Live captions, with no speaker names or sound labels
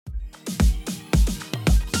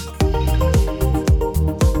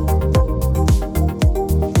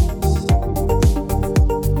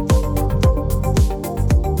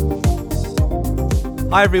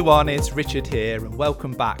Hi everyone, it's Richard here and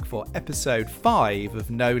welcome back for episode 5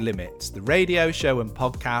 of No Limits, the radio show and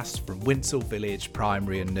podcast from Winsell Village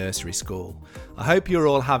Primary and Nursery School. I hope you're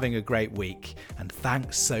all having a great week and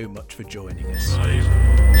thanks so much for joining us. 5,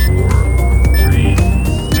 4, 3,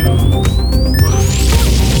 2, 1.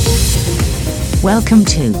 Welcome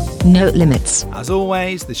to No Limits. As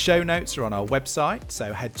always, the show notes are on our website,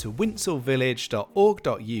 so head to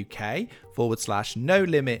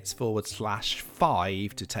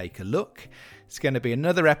winsellvillage.org.uk/no-limits/5 to take a look. It's going to be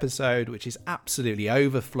another episode which is absolutely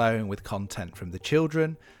overflowing with content from the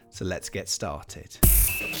children, so let's get started.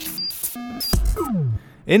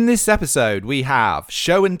 In this episode, we have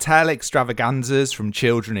show and tell extravaganzas from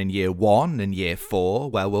children in Year 1 and Year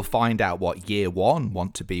 4, where we'll find out what Year 1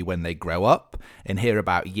 want to be when they grow up and hear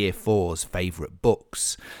about Year 4's favourite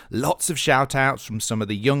books. Lots of shout-outs from some of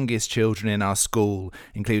the youngest children in our school,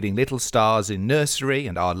 including little stars in nursery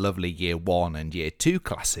and our lovely Year 1 and Year 2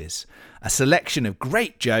 classes. A selection of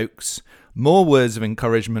great jokes, more words of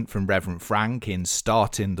encouragement from Reverend Frank in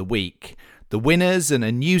Starting the Week, the winners and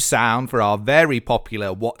a new sound for our very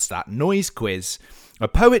popular What's That Noise quiz, a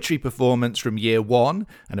poetry performance from Year 1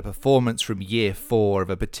 and a performance from Year 4 of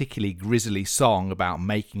a particularly grisly song about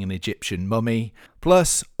making an Egyptian mummy,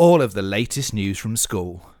 plus all of the latest news from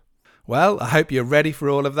school. Well, I hope you're ready for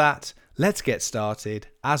all of that. Let's get started,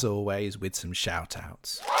 as always, with some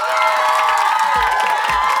shout-outs.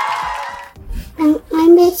 I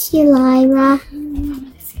miss you, Lyra.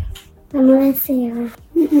 I miss you.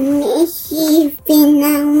 Miss you, been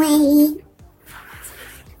away.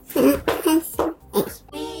 We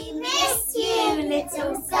miss you,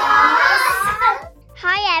 little stars.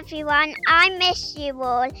 Hi everyone, I miss you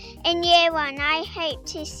all. In Year 1, I hope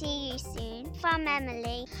to see you soon. From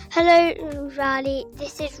Emily. Hello Riley,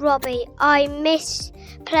 this is Robbie. I miss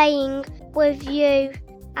playing with you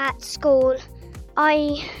at school.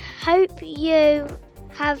 I hope you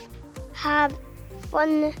have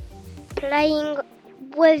fun playing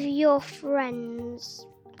with your friends.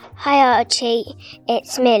 Hi Archie,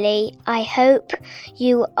 it's Millie. I hope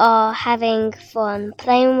you are having fun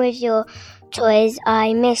playing with your toys.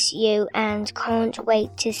 I miss you and can't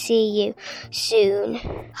wait to see you soon.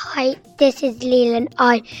 Hi, this is Leland.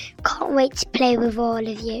 I can't wait to play with all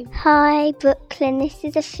of you. Hi Brooklyn, this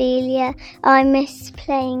is Ophelia. I miss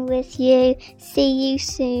playing with you. See you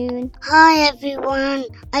soon. Hi everyone,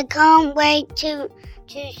 I can't wait to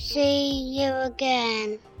see you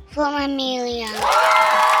again. From Amelia.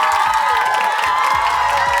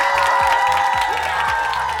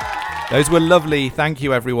 Those were lovely, thank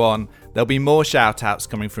you everyone. There'll be more shout-outs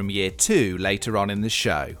coming from Year 2 later on in the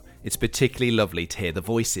show. It's particularly lovely to hear the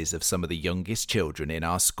voices of some of the youngest children in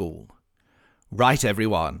our school. Right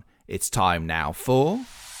everyone, it's time now for...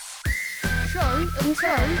 Show and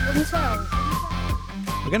tell.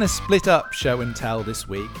 We're going to split up show and tell this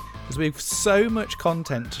week because we've so much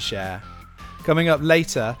content to share. Coming up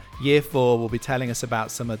later, Year 4 will be telling us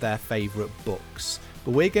about some of their favourite books.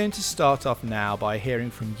 But we're going to start off now by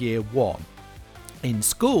hearing from Year 1. In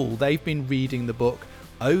school, they've been reading the book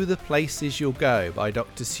Oh the Places You'll Go by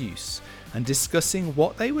Dr. Seuss and discussing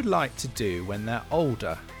what they would like to do when they're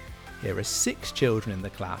older. Here are 6 children in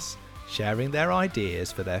the class sharing their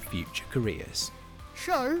ideas for their future careers.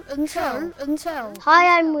 Show and tell.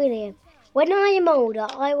 Hi, I'm William. When I am older,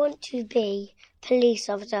 I want to be a police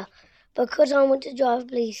officer because I want to drive a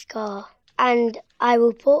police car and I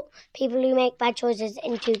will put people who make bad choices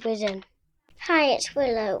into prison. Hi, it's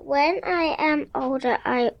Willow. When I am older,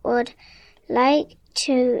 I would like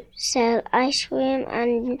to sell ice cream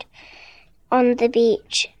and on the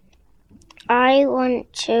beach. I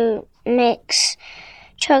want to mix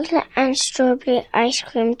chocolate and strawberry ice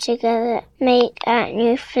cream together, make a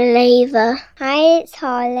new flavour. Hi, it's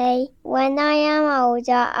Holly. When I am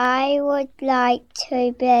older, I would like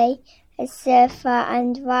to be a surfer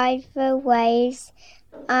and ride the waves.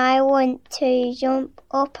 I want to jump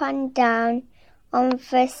up and down on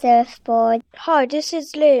the surfboard. Hi, this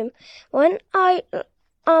is Liam. When I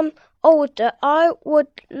am older, I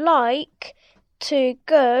would like to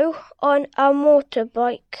go on a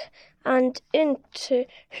motorbike and into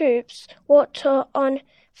hoops, water on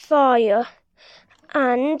fire,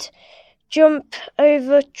 and jump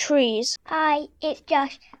over trees. Hi, it's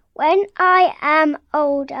Josh. When I am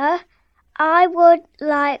older, I would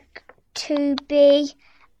like to be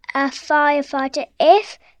a firefighter.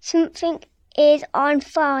 If something is on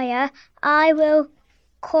fire, I will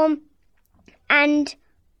come and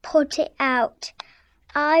put it out.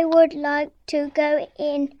 I would like to go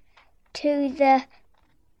into the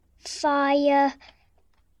fire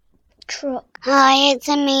truck. Hi, it's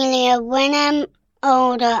Amelia. When I'm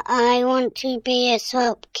older, I want to be a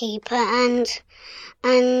shopkeeper and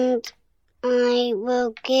I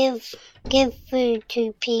will give food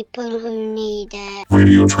to people who need it.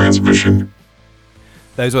 Radio transmission.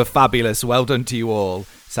 Those were fabulous. Well done to you all.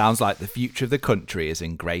 Sounds like the future of the country is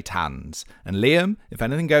in great hands. And Liam, if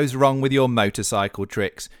anything goes wrong with your motorcycle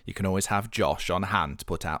tricks, you can always have Josh on hand to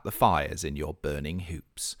put out the fires in your burning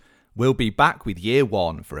hoops. We'll be back with Year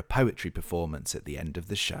 1 for a poetry performance at the end of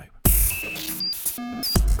the show.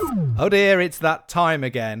 Oh dear, it's that time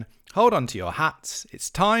again. Hold on to your hats. It's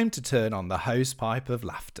time to turn on the hosepipe of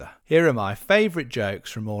laughter. Here are my favourite jokes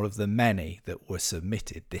from all of the many that were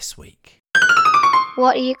submitted this week.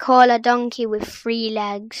 What do you call a donkey with 3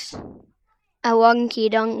 legs? A wonky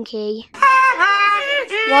donkey.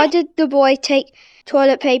 Why did the boy take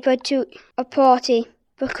toilet paper to a party?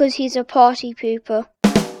 Because he's a party pooper.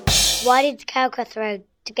 Why did the cow cut the road?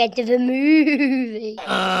 To get to the movie.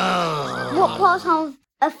 What part of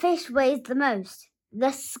a fish weighs the most?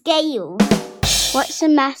 The scale. What's a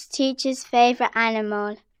maths teacher's favourite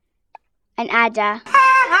animal? An adder.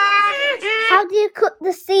 How do you cut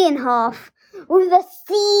the sea in half? With a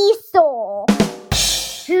seesaw.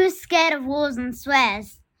 Who's scared of wars and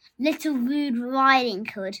swears? Little Rude Riding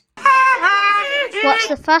Hood. What's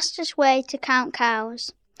the fastest way to count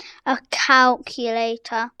cows? A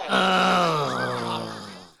calculator.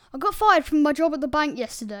 I got fired from my job at the bank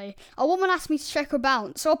yesterday. A woman asked me to check her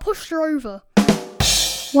balance, so I pushed her over.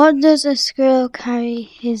 What does a squirrel carry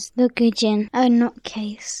his luggage in? A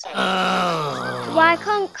nutcase. Why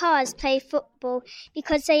can't cars play football?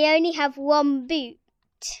 Because they only have one boot.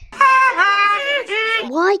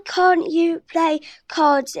 Why can't you play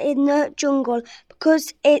cards in the jungle?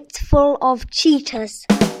 Because it's full of cheetahs.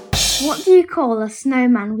 What do you call a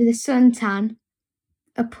snowman with a suntan?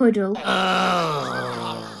 A puddle.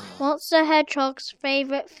 What's the hedgehog's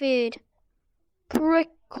favourite food?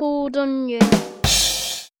 Pickled onion.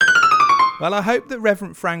 Well, I hope that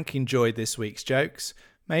Reverend Frank enjoyed this week's jokes.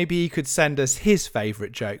 Maybe he could send us his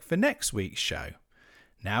favourite joke for next week's show.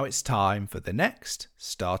 Now it's time for the next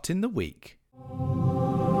Start in the Week.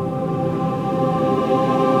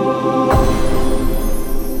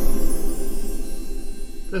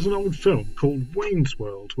 There's an old film called Wayne's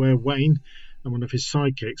World, where Wayne and one of his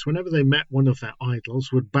sidekicks, whenever they met one of their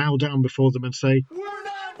idols, would bow down before them and say, "We're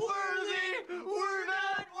not worthy! We're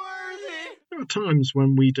not worthy!" There are times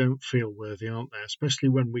when we don't feel worthy, aren't there? Especially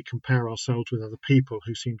when we compare ourselves with other people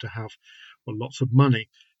who seem to have, well, lots of money.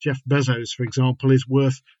 Jeff Bezos, for example, is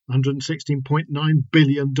worth $116.9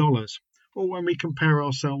 billion. Or when we compare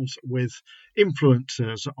ourselves with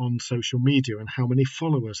influencers on social media and how many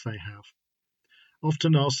followers they have.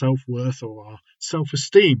 Often our self-worth, or our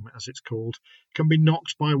self-esteem, as it's called, can be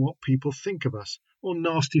knocked by what people think of us, or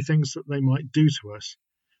nasty things that they might do to us.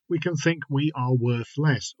 We can think we are worth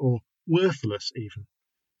less, or worthless even.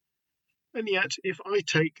 And yet, if I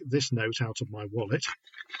take this note out of my wallet,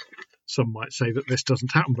 some might say that this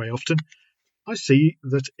doesn't happen very often, I see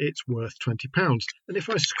that it's worth £20. And if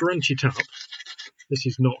I scrunch it up, this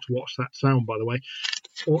is not Watch That Sound, by the way,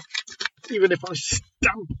 or even if I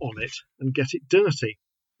stamp on it and get it dirty,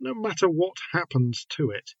 no matter what happens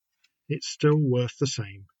to it, it's still worth the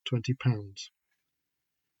same, £20.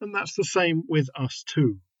 And that's the same with us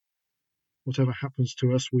too. Whatever happens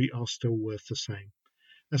to us, we are still worth the same.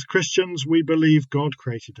 As Christians, we believe God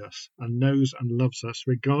created us and knows and loves us,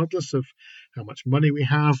 regardless of how much money we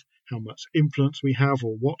have, how much influence we have,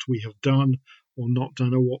 or what we have done or not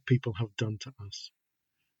done, or what people have done to us.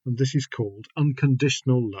 And this is called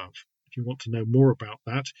unconditional love. If you want to know more about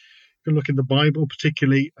that, you can look in the Bible,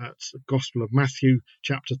 particularly at the Gospel of Matthew,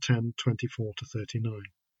 chapter 10, 24 to 39.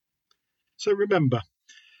 So remember,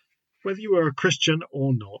 whether you are a Christian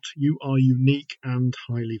or not, you are unique and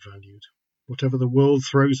highly valued. Whatever the world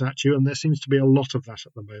throws at you, and there seems to be a lot of that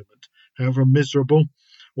at the moment, however miserable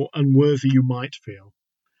or unworthy you might feel,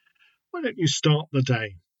 why don't you start the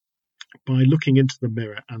day by looking into the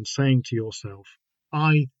mirror and saying to yourself,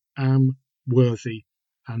 I am worthy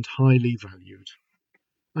and highly valued.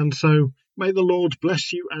 And so, may the Lord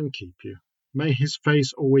bless you and keep you. May his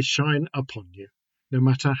face always shine upon you, no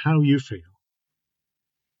matter how you feel.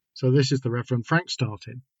 So this is the Reverend Frank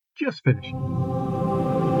starting. Just finished.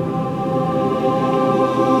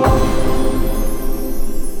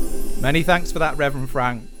 Many thanks for that, Reverend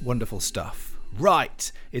Frank. Wonderful stuff.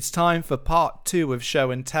 Right, it's time for part 2 of Show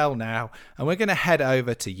and Tell now, and we're going to head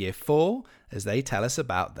over to Year 4 as they tell us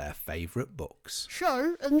about their favourite books.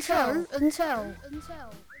 Show and tell and tell and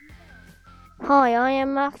tell. Hi, I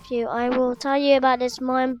am Matthew. I will tell you about this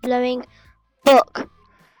mind-blowing book.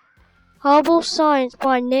 Horrible Science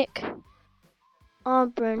by Nick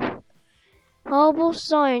Arbron. Marble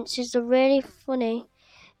Science is really funny.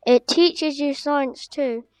 It teaches you science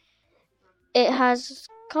too. It has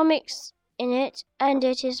comics in it, and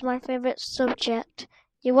it is my favourite subject.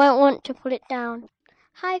 You won't want to put it down.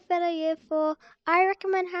 Hi, fellow Year 4. I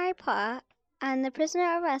recommend Harry Potter and the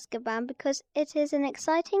Prisoner of Azkaban because it is an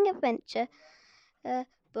exciting adventure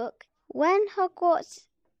book. When Hogwarts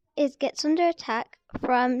gets under attack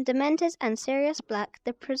from Dementors and Sirius Black,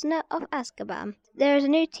 the Prisoner of Azkaban, there is a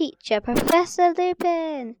new teacher, Professor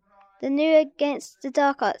Lupin, the new Against the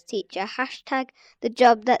Dark Arts teacher, #the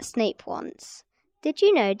job that Snape wants. Did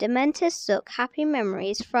you know Dementors suck happy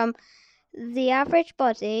memories from the average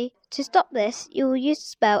body? To stop this, you will use the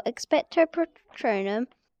spell Expecto Patronum,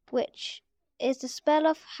 which is the spell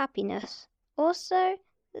of happiness. Also,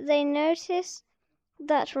 they notice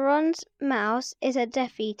that Ron's mouse is a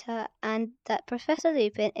Death Eater and that Professor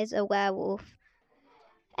Lupin is a werewolf.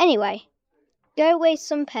 Anyway, go waste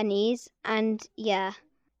some pennies and yeah.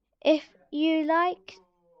 If you like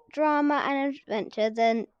drama and adventure,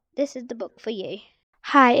 then this is the book for you.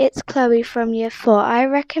 Hi, it's Chloe from Year 4. I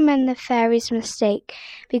recommend The Fairy's Mistake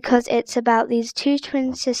because it's about these two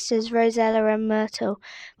twin sisters, Rosella and Myrtle.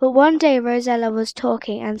 But one day Rosella was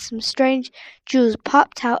talking and some strange jewels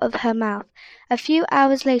popped out of her mouth. A few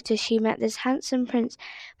hours later she met this handsome prince,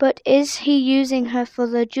 but is he using her for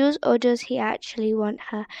the jewels or does he actually want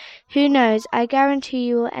her? Who knows? I guarantee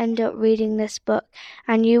you will end up reading this book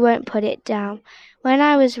and you won't put it down. When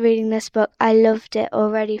I was reading this book, I loved it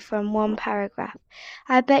already from one paragraph.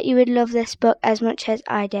 I bet you would love this book as much as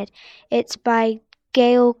I did. It's by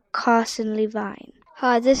Gail Carson Levine.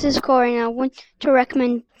 Hi, this is Corey and I want to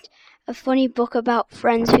recommend a funny book about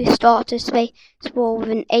friends who start a space war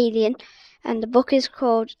with an alien, and the book is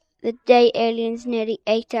called The Day Aliens Nearly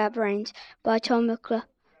Ate Our Brains by Tom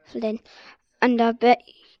McLaughlin, and I bet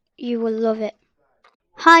you will love it.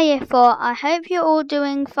 Hi Year 4, I hope you're all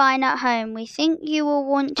doing fine at home. We think you will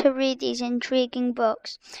want to read these intriguing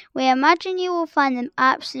books. We imagine you will find them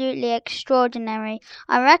absolutely extraordinary.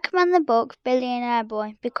 I recommend the book Billionaire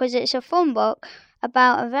Boy because it's a fun book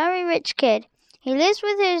about a very rich kid. He lives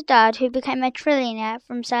with his dad who became a trillionaire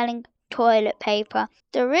from selling toilet paper.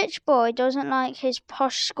 The rich boy doesn't like his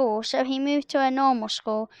posh school, so he moved to a normal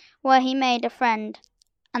school where he made a friend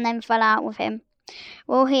and then fell out with him.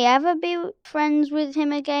 Will he ever be friends with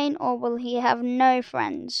him again, or will he have no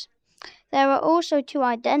friends? There are also two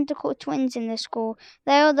identical twins in the school.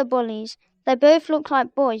 They are the bullies. They both look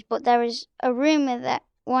like boys, but there is a rumour that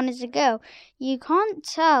one is a girl. You can't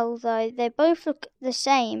tell, though. They both look the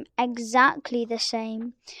same, exactly the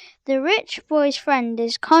same. The rich boy's friend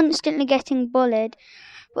is constantly getting bullied,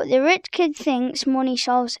 but the rich kid thinks money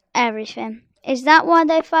solves everything. Is that why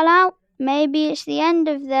they fell out? Maybe it's the end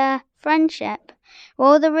of their friendship.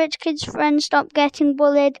 Will the rich kid's friend stop getting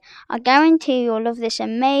bullied? I guarantee you'll love this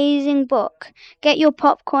amazing book. Get your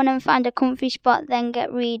popcorn and find a comfy spot, then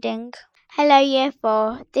get reading. Hello Year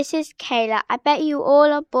 4, this is Kayla. I bet you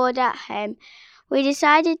all are bored at home. We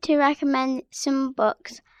decided to recommend some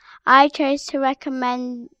books. I chose to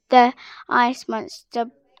recommend The Ice Monster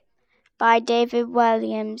by David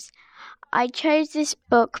Williams. I chose this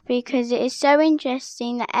book because it is so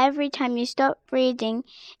interesting that every time you stop reading,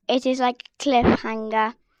 it is like a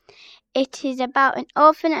cliffhanger. It is about an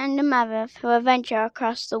orphan and a mother who adventure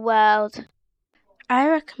across the world. I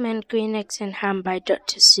recommend Green Eggs and Ham by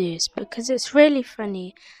Dr. Seuss because it's really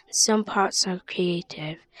funny and some parts are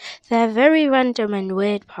creative. There are very random and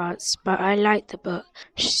weird parts, but I like the book,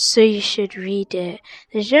 so you should read it.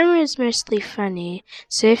 The genre is mostly funny,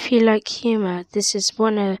 so if you like humour, this is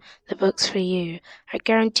one of the books for you. I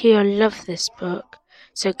guarantee you'll love this book,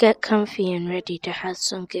 so get comfy and ready to have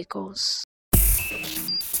some giggles.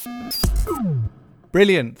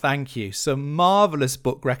 Brilliant, thank you. Some marvellous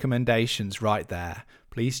book recommendations right there.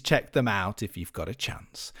 Please check them out if you've got a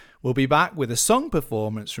chance. We'll be back with a song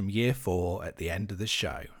performance from Year 4 at the end of the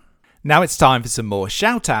show. Now it's time for some more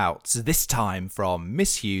shout-outs, this time from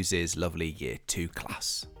Miss Hughes's lovely Year 2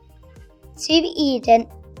 class. To Eden,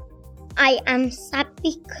 I am sad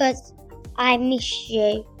because I miss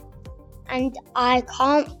you and I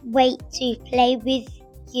can't wait to play with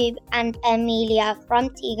you and Amelia from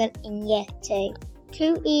Tegan in Year 2.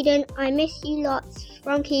 To Eden, I miss you lots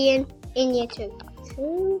from Kian in Year 2.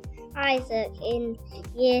 To Isaac in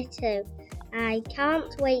Year 2, I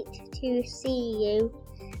can't wait to see you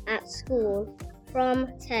at school from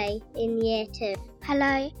Tay in Year 2.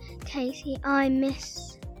 Hello, Casey, I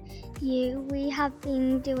miss you. We have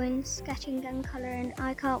been doing sketching and colouring.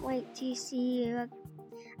 I can't wait to see you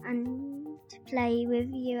and to play with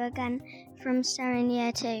you again from Sarah in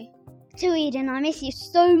Year 2. To Eden, I miss you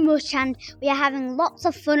so much and we are having lots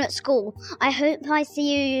of fun at school. I hope I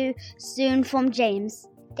see you soon from James.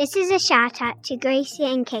 This is a shout out to Gracie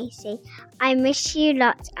and Casey. I miss you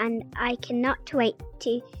lots and I cannot wait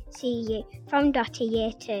to see you from Dottie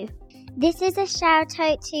Year 2. This is a shout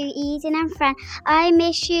out to Eden and Fran. I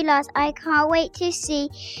miss you lots. I can't wait to see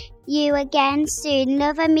you again soon.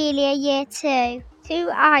 Love, Amelia, Year 2.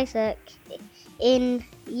 To Isaac in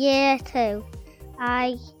Year 2.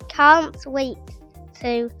 I can't wait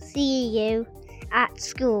to see you at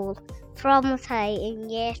school. From Tay in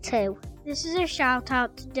Year 2. This is a shout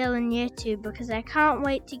out to Dylan Year 2 because I can't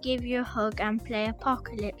wait to give you a hug and play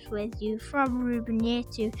Apocalypse with you. From Ruben Year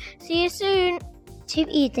 2. See you soon. To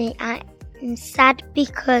Eden, I'm sad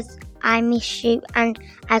because I miss you and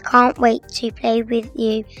I can't wait to play with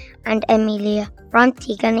you and Amelia. From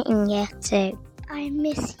Tegan in Year 2. I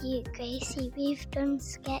miss you, Gracie. We've done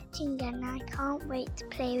sketching and I can't wait to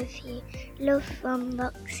play with you. Love, from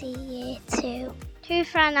Roxy Year 2. To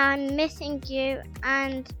Fran, I'm missing you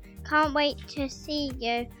and can't wait to see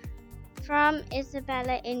you. From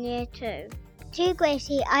Isabella in Year 2. To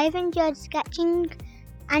Gracie, I've enjoyed sketching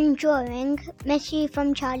and drawing. Miss you,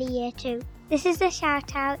 from Charlie Year 2. This is a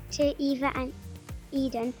shout out to Eva and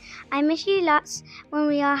Eden. I miss you lots when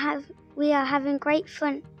we are having great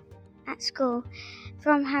fun at school.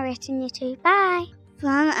 From Harriet in Year 2. Bye.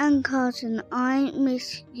 Fran and Carson, I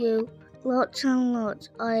miss you lots and lots.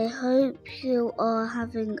 I hope you are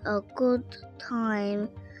having a good time.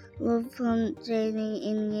 Love, from Jamie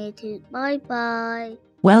in Year 2. Bye bye.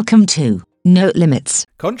 Welcome to No Limits.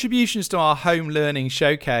 Contributions to our home learning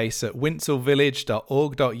showcase at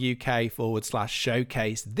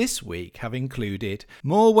winselvillage.org.uk/showcase this week have included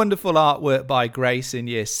more wonderful artwork by Grace in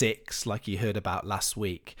Year 6, like you heard about last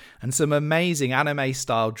week, and some amazing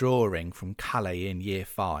anime-style drawing from Calais in Year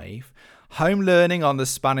 5, home learning on the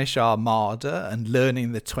Spanish Armada and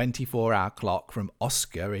learning the 24-hour clock from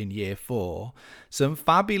Oscar in Year 4, some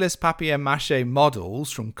fabulous papier-mâché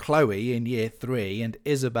models from Chloe in Year 3 and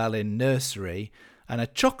Isabel in Nursery, and a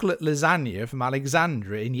chocolate lasagna from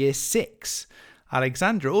Alexandra in Year 6.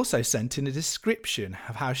 Alexandra also sent in a description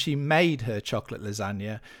of how she made her chocolate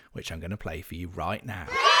lasagna, which I'm going to play for you right now.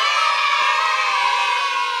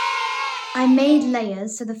 I made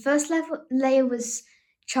layers. So the first layer was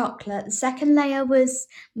chocolate, the second layer was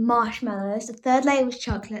marshmallows, the third layer was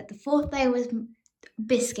chocolate, the fourth layer was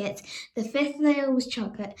biscuits, the fifth layer was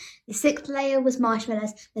chocolate, the sixth layer was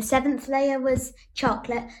marshmallows, the seventh layer was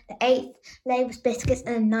chocolate, the eighth layer was biscuits,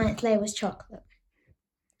 and the ninth layer was chocolate.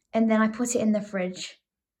 And then I put it in the fridge,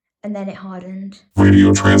 and then it hardened.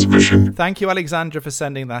 Radio transmission. Thank you, Alexandra, for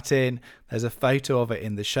sending that in. There's a photo of it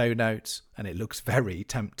in the show notes, and it looks very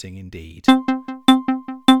tempting indeed.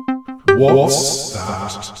 What's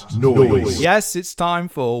that noise? Yes, it's time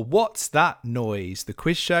for What's That Noise, the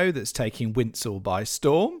quiz show that's taking Winsel by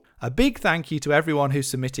storm. A big thank you to everyone who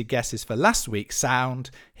submitted guesses for last week's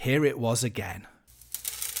sound. Here it was again.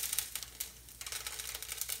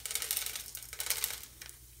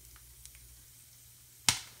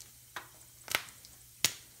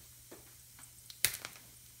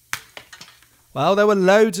 Well, there were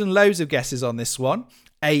loads and loads of guesses on this one.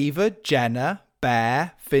 Ava, Jenna,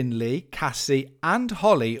 Bear, Finley, Cassie and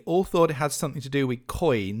Holly all thought it had something to do with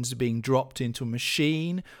coins being dropped into a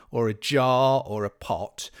machine or a jar or a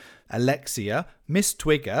pot. Alexia, Miss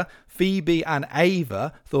Twigger, Phoebe and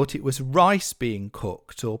Ava thought it was rice being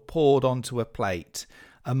cooked or poured onto a plate.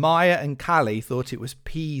 Amaya and Callie thought it was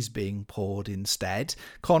peas being poured instead.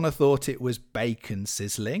 Connor thought it was bacon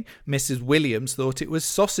sizzling. Mrs. Williams thought it was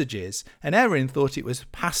sausages. And Erin thought it was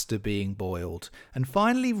pasta being boiled. And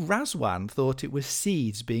finally, Razwan thought it was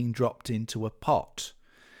seeds being dropped into a pot.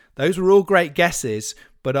 Those were all great guesses,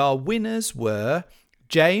 but our winners were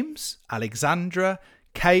James, Alexandra,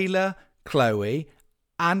 Kayla, Chloe,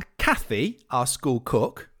 and Kathy, our school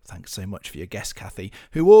cook. Thanks so much for your guess, Kathy,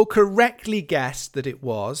 who all correctly guessed that it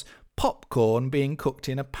was popcorn being cooked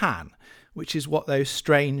in a pan, which is what those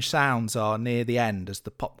strange sounds are near the end as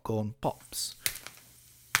the popcorn pops.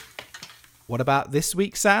 What about this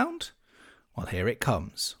week's sound? Well, here it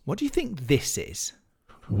comes. What do you think this is?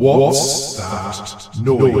 What's that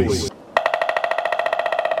noise?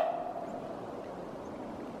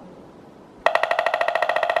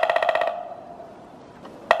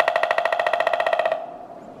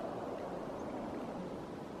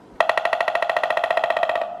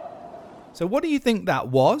 So what do you think that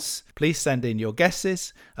was? Please send in your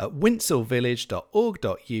guesses at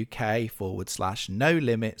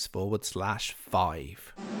winselvillage.org.uk/no-limits/5.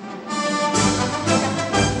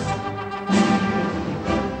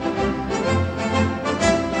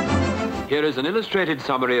 Here is an illustrated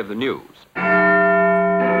summary of the news.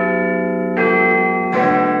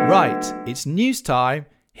 Right, it's news time.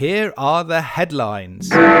 Here are the headlines.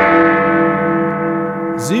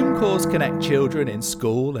 Zoom calls connect children in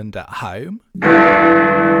school and at home.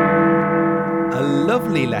 A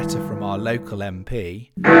lovely letter from our local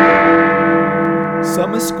MP.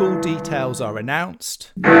 Summer school details are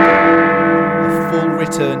announced. A full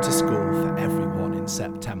return to school for everyone in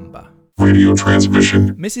September. Radio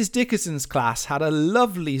transmission. Mrs. Dickerson's class had a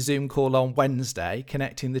lovely Zoom call on Wednesday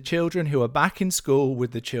connecting the children who are back in school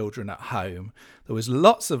with the children at home. There was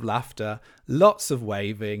lots of laughter, lots of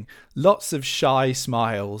waving, lots of shy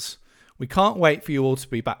smiles. We can't wait for you all to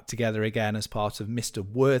be back together again as part of Mr.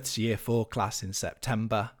 Worth's Year 4 class in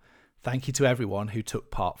September. Thank you to everyone who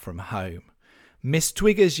took part from home. Miss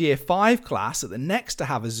Twigger's Year 5 class are the next to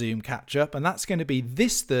have a Zoom catch-up, and that's going to be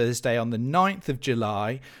this Thursday on the 9th of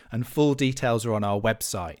July, and full details are on our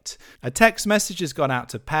website. A text message has gone out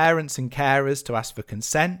to parents and carers to ask for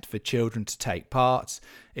consent for children to take part.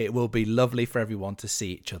 It will be lovely for everyone to see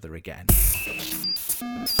each other again.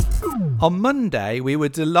 On Monday, we were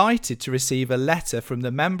delighted to receive a letter from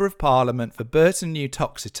the Member of Parliament for Burton New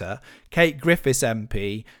Toxeter, Kate Griffiths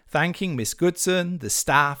MP, thanking Miss Goodson, the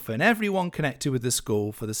staff and everyone connected with the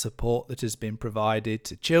school for the support that has been provided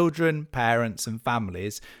to children, parents and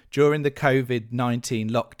families during the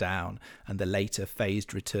COVID-19 lockdown and the later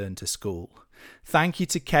phased return to school. Thank you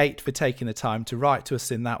to Kate for taking the time to write to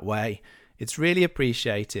us in that way. It's really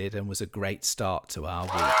appreciated and was a great start to our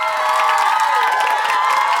week.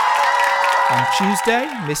 On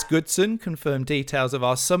Tuesday, Miss Goodson confirmed details of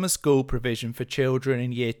our summer school provision for children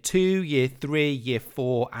in Year 2, Year 3, Year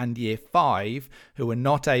 4 and Year 5 who were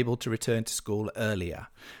not able to return to school earlier.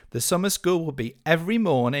 The summer school will be every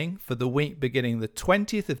morning for the week beginning the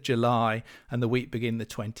 20th of July and the week beginning the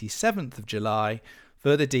 27th of July.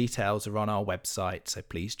 Further details are on our website, so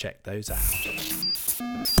please check those out.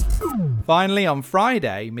 Finally, on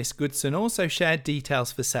Friday, Miss Goodson also shared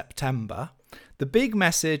details for September. The big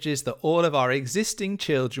message is that all of our existing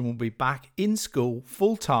children will be back in school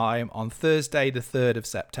full-time on Thursday the 3rd of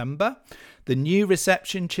September. The new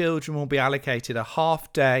reception children will be allocated a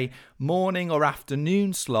half-day morning or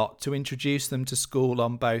afternoon slot to introduce them to school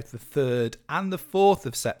on both the 3rd and the 4th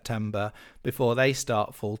of September before they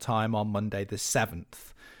start full-time on Monday the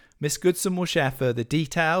 7th. Miss Goodson will share further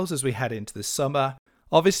details as we head into the summer.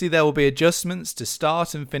 Obviously, there will be adjustments to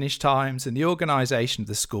start and finish times and the organisation of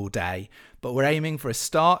the school day, but we're aiming for a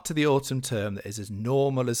start to the autumn term that is as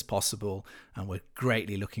normal as possible, and we're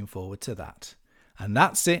greatly looking forward to that. And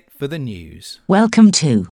that's it for the news. Welcome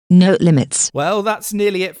to No Limits. Well, that's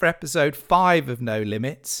nearly it for episode 5 of No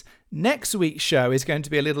Limits. Next week's show is going to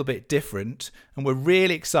be a little bit different, and we're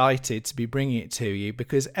really excited to be bringing it to you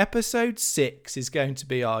because episode 6 is going to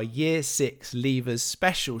be our Year 6 Leavers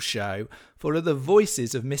special show for the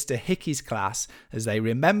voices of Mr. Hickey's class as they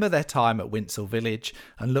remember their time at Winsell Village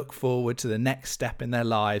and look forward to the next step in their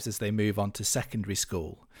lives as they move on to secondary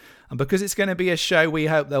school. And because it's going to be a show we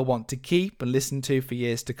hope they'll want to keep and listen to for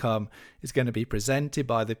years to come, it's going to be presented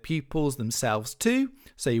by the pupils themselves too,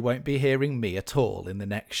 so you won't be hearing me at all in the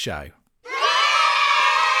next show.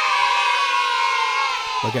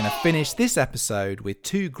 We're going to finish this episode with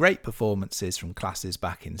 2 great performances from classes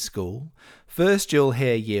back in school. First, you'll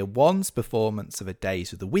hear Year 1's performance of a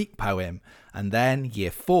Days of the Week poem, and then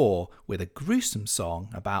Year 4 with a gruesome song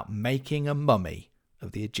about making a mummy,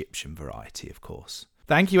 of the Egyptian variety, of course.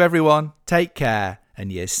 Thank you, everyone. Take care,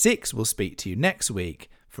 and Year 6 will speak to you next week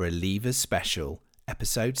for a Leavers special,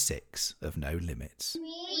 episode 6 of No Limits.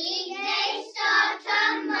 Weekdays start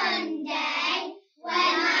on Monday when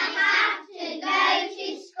I have to go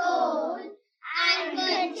to school and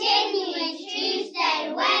continue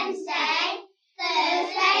Tuesday, Wednesday,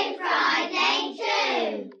 Thursday, Friday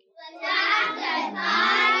too. But after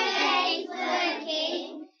 5 days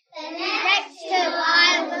working, the next 2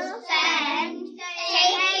 I will spend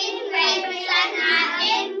taking breaks and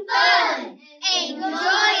having fun,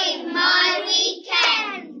 enjoying my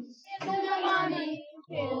weekends. Money,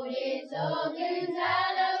 food is all good,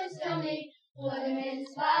 hello stomach, watermelon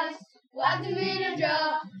spice, whack them in a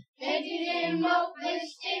jar, making him up with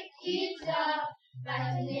sticky tar,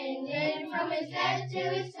 rattling in from his head to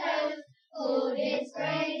his toes, food is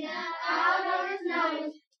spraying out on his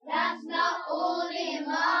nose. That's not all the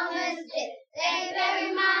mamas did. They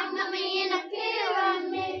bury my mummy in a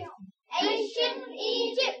pyramid. Ancient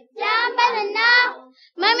Egypt down by the Nile.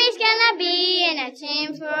 Mummy's gonna be in a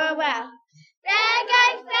tomb for a while. There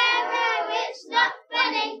goes Pharaoh, it's not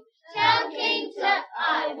funny. Tell King Tut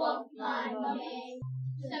I want my mummy.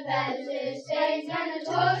 The feathers stays and the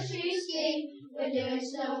torch she skeins. We're doing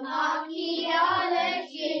some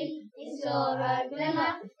archaeology. We saw a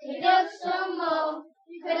glimmer, we dug some more.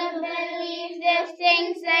 Couldn't believe the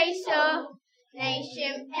things they saw.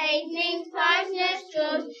 Nation paintings, priceless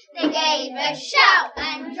jewels. They gave a shout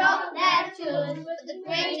and dropped their tools. But the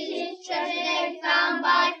greatest treasure they found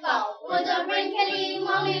by far was a wrinkly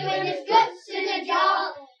mummy with his guts in a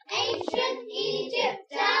jar. Ancient Egypt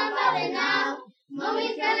down by the Nile.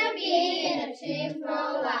 Mummy's gonna be in a tomb for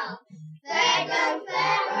a while. There go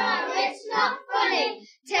Pharaoh, it's not funny.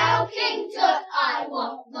 Tell King Tut I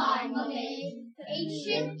want my mummy.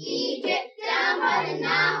 Ancient Egypt down by the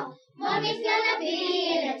Nile. Mummy's gonna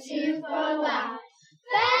be in a tomb for a while.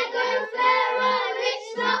 There go Pharaoh,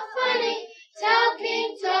 it's not funny. Tell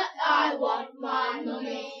King Tut I want my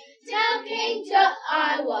mummy. Tell King Tut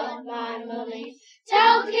I want my mummy.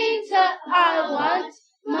 Tell King Tut I want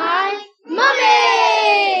my mummy!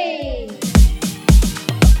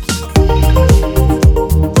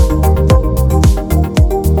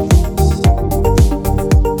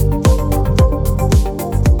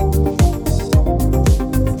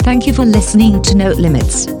 Thank you for listening to Note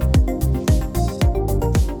Limits.